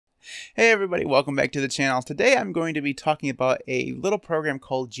Hey everybody, welcome back to the channel. Today I'm going to be talking about a little program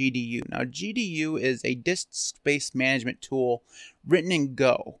called GDU. Now GDU is a disk space management tool written in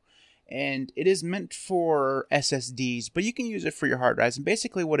Go, and it is meant for SSDs, but you can use it for your hard drives. And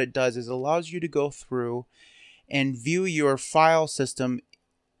basically what it does is it allows you to go through and view your file system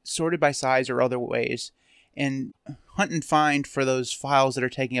sorted by size or other ways, and hunt and find for those files that are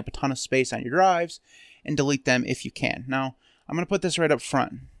taking up a ton of space on your drives and delete them if you can. Now I'm going to put this right up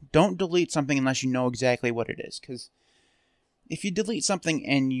front. Don't delete something unless you know exactly what it is, because if you delete something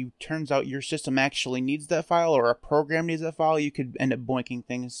and you turns out your system actually needs that file or a program needs that file, you could end up boinking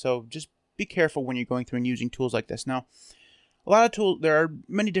things. So just be careful when you're going through and using tools like this. Now, there are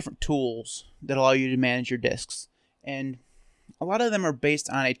many different tools that allow you to manage your disks, and a lot of them are based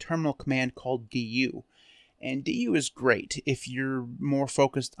on a terminal command called DU. And DU is great if you're more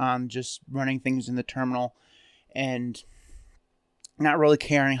focused on just running things in the terminal and not really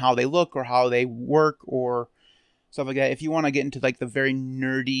caring how they look or how they work or stuff like that. If you want to get into like the very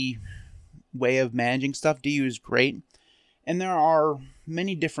nerdy way of managing stuff, DU is great. And there are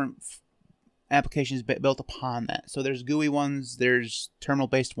many different applications built upon that. So there's GUI ones, there's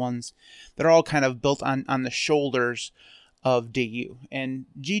terminal-based ones that are all kind of built on the shoulders of DU. And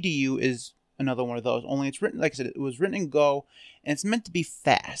GDU is another one of those. Only it's written, like I said, it was written in Go, and it's meant to be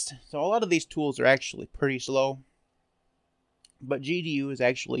fast. So a lot of these tools are actually pretty slow, but GDU is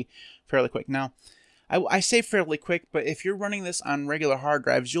actually fairly quick. Now, I say fairly quick, but if you're running this on regular hard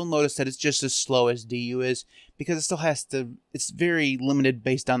drives, you'll notice that it's just as slow as DU is, because it still has to, it's very limited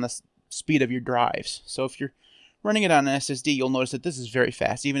based on the speed of your drives. So if you're running it on an SSD, you'll notice that this is very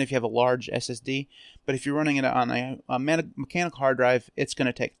fast, even if you have a large SSD. But if you're running it on a mechanical hard drive, it's going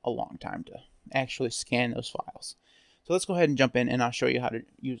to take a long time to actually scan those files. So let's go ahead and jump in, and I'll show you how to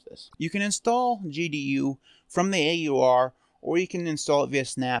use this. You can install GDU from the AUR, or you can install it via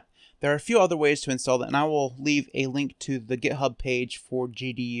Snap. There are a few other ways to install that, and I will leave a link to the GitHub page for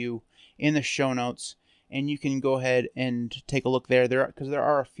GDU in the show notes, and you can go ahead and take a look there, because there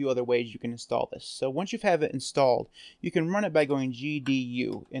are a few other ways you can install this. So once you have it installed, you can run it by going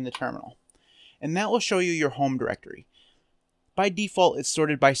GDU in the terminal, and that will show you your home directory. By default, it's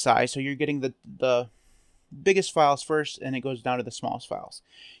sorted by size, so you're getting the biggest files first, and it goes down to the smallest files.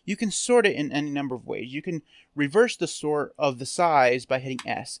 You can sort it in any number of ways. You can reverse the sort of the size by hitting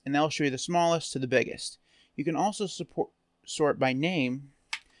S, and that will show you the smallest to the biggest. You can also sort by name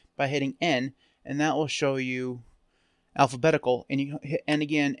by hitting N, and that will show you alphabetical, and you hit N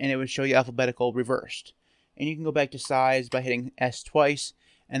again, and it would show you alphabetical reversed. And you can go back to size by hitting S twice,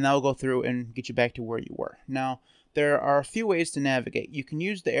 and that will go through and get you back to where you were. Now, there are a few ways to navigate. You can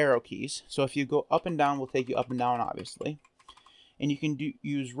use the arrow keys. So if you go up and down, will take you up and down, obviously. And you can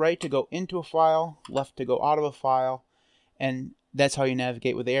use right to go into a file, left to go out of a file, and that's how you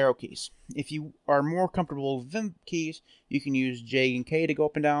navigate with the arrow keys. If you are more comfortable with Vim keys, you can use J and K to go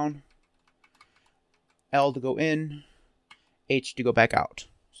up and down, L to go in, H to go back out.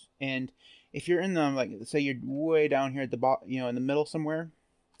 And if you're in the, like, say you're way down here at the bottom, in the middle somewhere,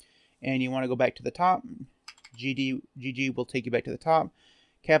 and you want to go back to the top, GG will take you back to the top.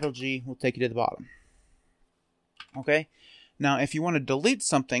 Capital G will take you to the bottom. Okay? Now, if you want to delete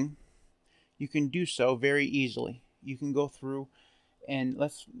something, you can do so very easily. You can go through and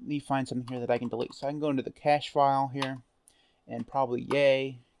let me find something here that I can delete. So I can go into the cache file here and probably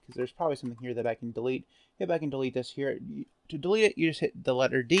yay, because there's probably something here that I can delete. If I can delete this here, to delete it, you just hit the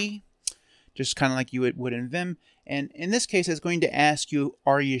letter D, just kind of like you would in Vim. And in this case, it's going to ask you,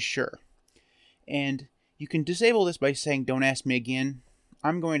 are you sure? And you can disable this by saying, don't ask me again.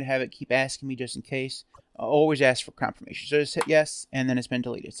 I'm going to have it keep asking me just in case. I'll always ask for confirmation. So just hit yes, and then it's been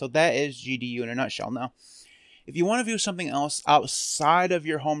deleted. So that is GDU in a nutshell. Now, if you want to view something else outside of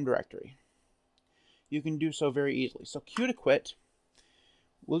your home directory, you can do so very easily. So Q to quit,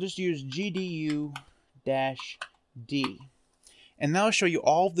 we'll just use GDU-D. And that'll show you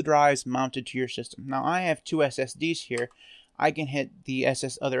all of the drives mounted to your system. Now, I have two SSDs here. I can hit the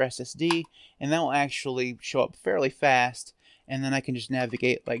other SSD, and that will actually show up fairly fast, and then I can just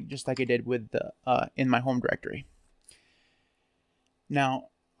navigate just like I did with the in my home directory. Now,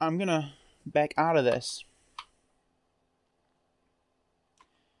 I'm gonna back out of this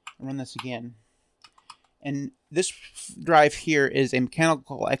and run this again. And this drive here is a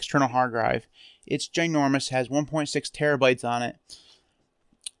mechanical external hard drive. It's ginormous, has 1.6 terabytes on it,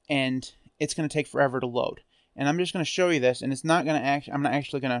 and it's going to take forever to load. And I'm just going to show you this, and it's not going to I'm not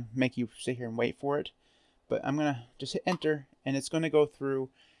actually going to make you sit here and wait for it, but I'm going to just hit enter, and it's going to go through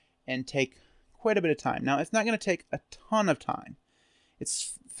and take quite a bit of time. Now, it's not going to take a ton of time.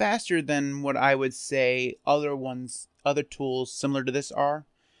 It's faster than what I would say other tools similar to this are,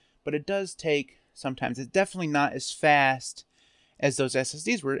 but it does take sometimes. It's definitely not as fast as those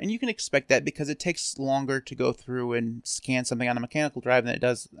SSDs were, and you can expect that because it takes longer to go through and scan something on a mechanical drive than it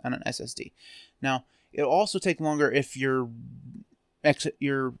does on an SSD. Now, it'll also take longer if your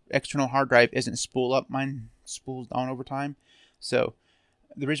external hard drive isn't spooled up. Mine spools down over time. So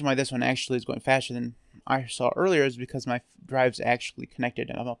the reason why this one actually is going faster than I saw earlier is because my drive's actually connected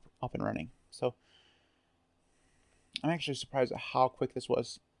and I'm up and running. So I'm actually surprised at how quick this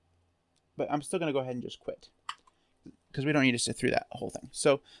was. But I'm still going to go ahead and just quit, because we don't need to sit through that whole thing.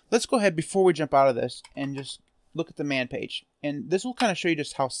 So let's go ahead before we jump out of this and just look at the man page. And this will kind of show you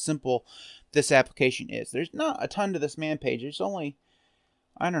just how simple this application is. There's not a ton to this man page. It's only,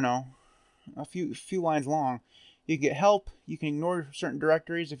 I don't know, a few lines long. You can get help. You can ignore certain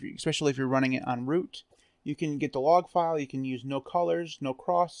directories, especially if you're running it on root. You can get the log file. You can use no colors, no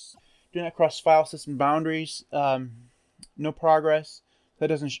cross, do not cross file system boundaries, no progress.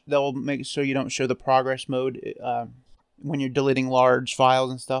 That will make so you don't show the progress mode when you're deleting large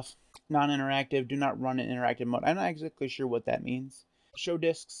files and stuff. Non-interactive, do not run in interactive mode. I'm not exactly sure what that means. Show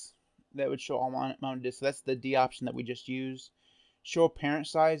disks, that would show all mounted disks. So that's the D option that we just used. Show parent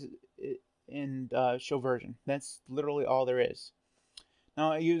size and show version. That's literally all there is.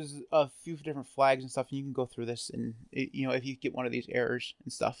 Now I use a few different flags and stuff, and you can go through this and if you get one of these errors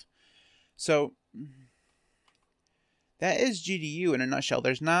and stuff. So that is GDU in a nutshell.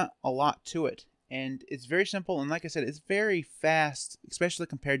 There's not a lot to it. And it's very simple. And like I said, it's very fast, especially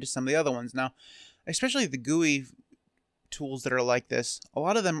compared to some of the other ones. Now, especially the GUI tools that are like this, a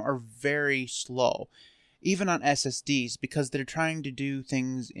lot of them are very slow, even on SSDs, because they're trying to do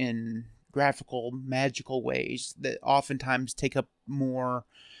things in graphical, magical ways that oftentimes take up more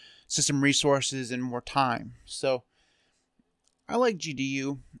system resources and more time. So I like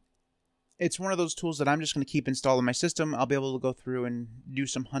GDU. It's one of those tools that I'm just going to keep installed in my system. I'll be able to go through and do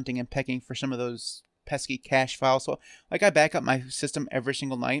some hunting and pecking for some of those pesky cache files. So, like, I back up my system every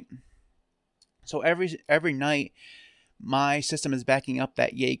single night. So every night, my system is backing up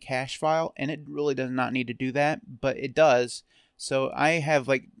that yay cache file, and it really does not need to do that, but it does. So I have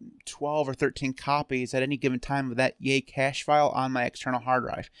like 12 or 13 copies at any given time of that yay cache file on my external hard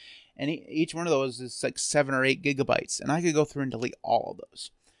drive, and each one of those is like 7 or 8 gigabytes, and I could go through and delete all of those.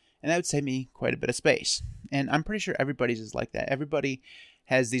 And that would save me quite a bit of space. And I'm pretty sure everybody's is like that. Everybody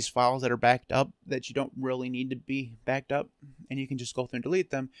has these files that are backed up that you don't really need to be backed up. And you can just go through and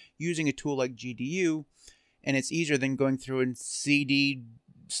delete them using a tool like GDU. And it's easier than going through and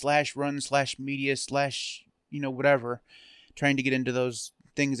cd/run/media/ whatever, trying to get into those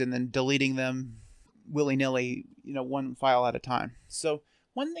things and then deleting them willy-nilly, one file at a time. So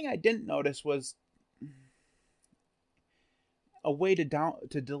one thing I didn't notice was a way to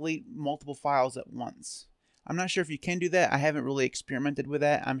delete multiple files at once. I'm not sure if you can do that. I haven't really experimented with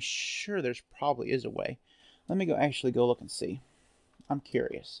that. I'm sure there's probably is a way. Let me actually go look and see. I'm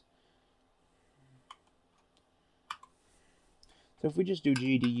curious. So if we just do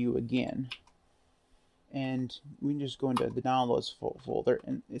GDU again, and we can just go into the downloads folder,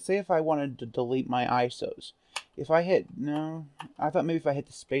 and say if I wanted to delete my ISOs. If I hit, no, I thought maybe if I hit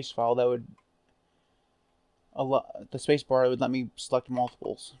the space file, that would the space bar would let me select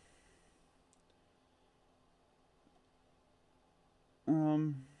multiples.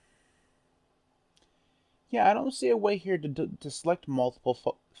 Yeah, I don't see a way here to select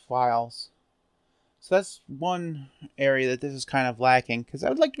multiple files. So that's one area that this is kind of lacking, because I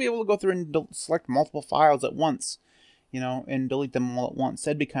would like to be able to go through and select multiple files at once, and delete them all at once.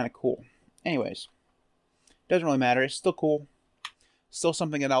 That'd be kind of cool. Anyways, doesn't really matter. It's still cool. Still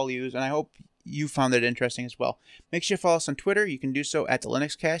something that I'll use, and I hope you found it interesting as well. Make sure you follow us on Twitter. You can do so at the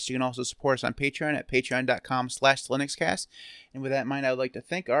LinuxCast. You can also support us on Patreon at patreon.com/LinuxCast. And with that in mind, I would like to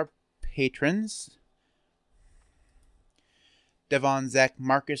thank our patrons: Devon, Zack,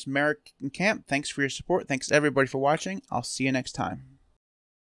 Marcus, Marek, and Camp. Thanks for your support. Thanks everybody for watching. I'll see you next time.